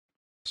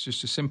It's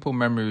just a simple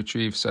memory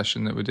retrieve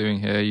session that we're doing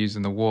here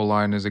using the wall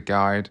line as a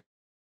guide.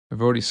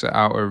 I've already set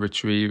out a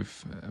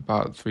retrieve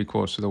about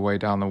 3/4 of the way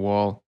down the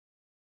wall.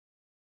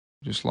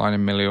 Just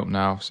lining Millie up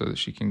now so that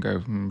she can go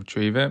and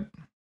retrieve it.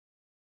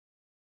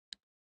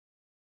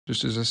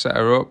 Just as I set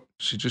her up,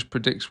 she just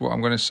predicts what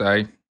I'm going to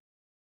say.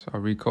 So I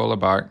recall her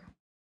back.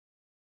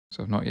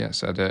 So I've not yet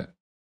said it.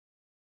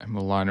 And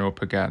we'll line her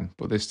up again.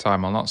 But this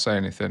time I'll not say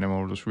anything and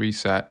we'll just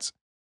reset.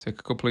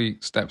 Take a couple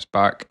of steps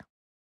back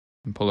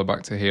and pull her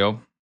back to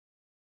heel.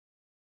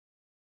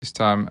 This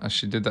time, as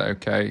she did that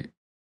okay,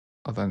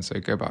 I'll then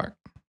say go back.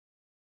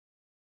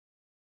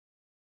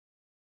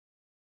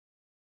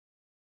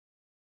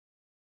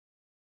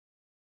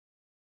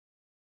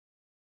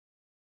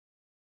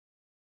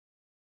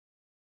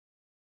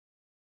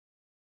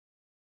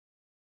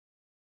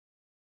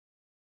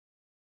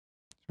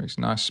 Makes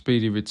a nice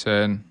speedy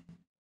return,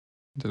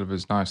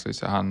 delivers nicely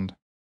to hand.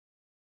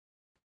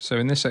 So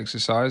in this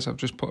exercise, I've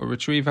just put a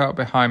retrieve out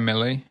behind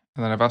Millie,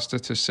 and then I've asked her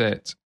to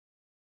sit.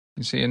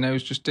 You can see her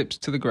nose just dips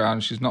to the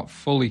ground. She's not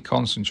fully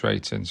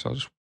concentrating. So I'll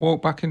just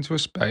walk back into a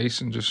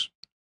space and just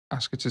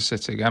ask her to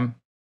sit again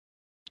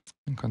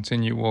and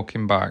continue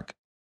walking back.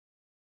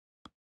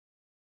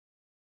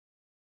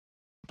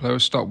 Blow a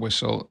stop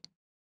whistle.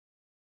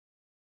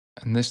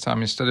 And this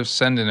time, instead of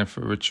sending her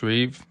for a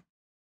retrieve,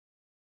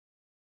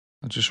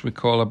 I'll just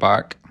recall her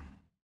back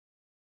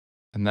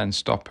and then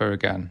stop her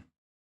again.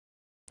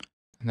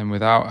 And then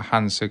without a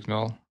hand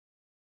signal,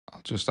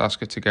 I'll just ask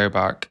her to go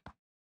back.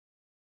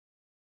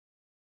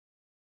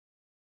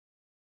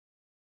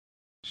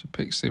 She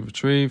picks the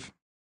retrieve.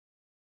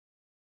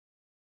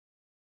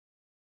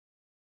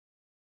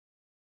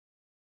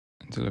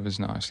 And delivers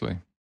nicely.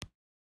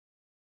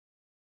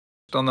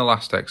 On the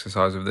last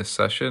exercise of this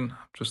session,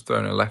 I've just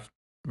thrown a left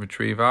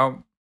retrieve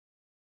out,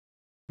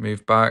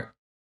 move back,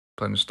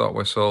 playing a stop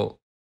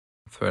whistle,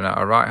 throwing out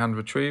a right hand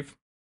retrieve.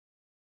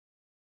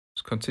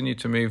 Just continue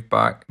to move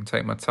back and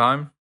take my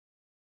time.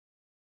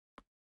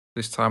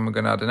 This time we're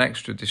going to add an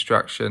extra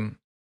distraction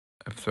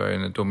of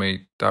throwing a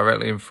dummy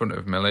directly in front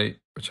of Millie,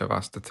 which I've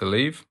asked her to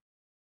leave.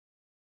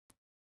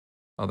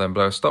 I'll then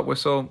blow a stop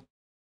whistle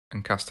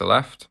and cast a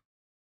left.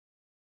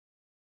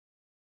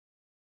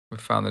 We've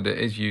found that it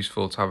is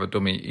useful to have a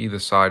dummy either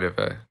side of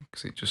her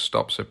because it just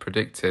stops her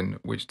predicting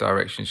which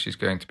direction she's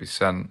going to be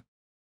sent.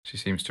 She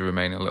seems to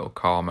remain a little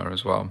calmer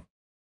as well.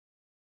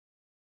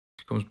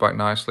 She comes back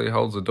nicely,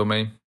 holds the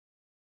dummy.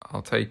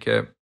 I'll take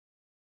it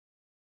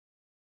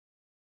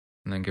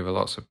and then give her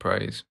lots of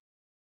praise.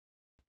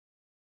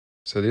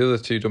 So the other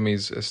two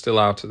dummies are still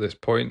out at this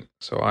point,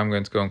 so I'm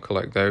going to go and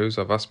collect those.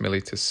 I've asked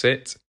Millie to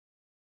sit.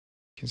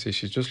 You can see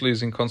she's just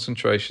losing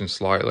concentration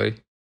slightly.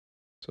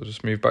 So I'll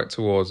just move back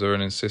towards her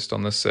and insist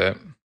on the sit.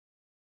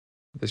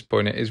 At this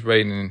point it is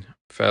raining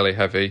fairly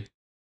heavy,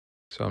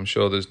 so I'm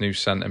sure there's new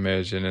scent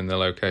emerging in the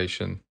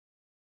location.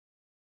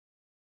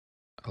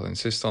 I'll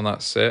insist on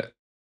that sit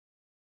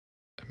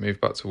and move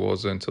back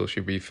towards her until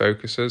she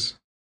refocuses.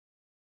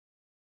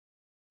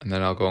 And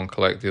then I'll go and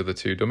collect the other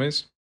two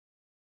dummies.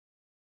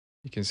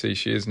 You can see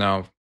she is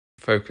now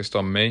focused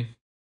on me.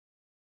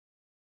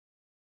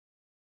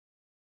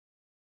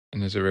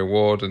 And as a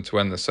reward and to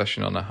end the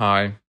session on a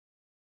high,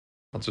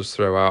 I'll just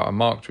throw out a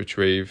marked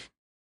retrieve,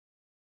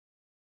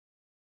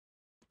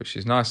 which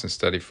she's nice and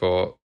steady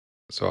for,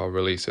 so I'll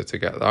release her to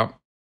get that.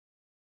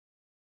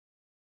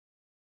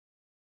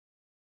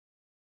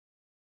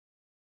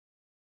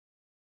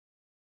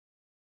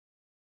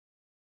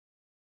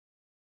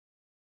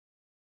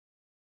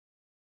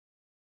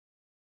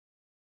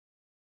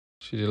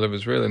 She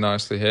delivers really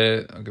nicely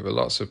here. I'll give her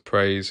lots of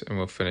praise and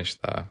we'll finish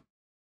there.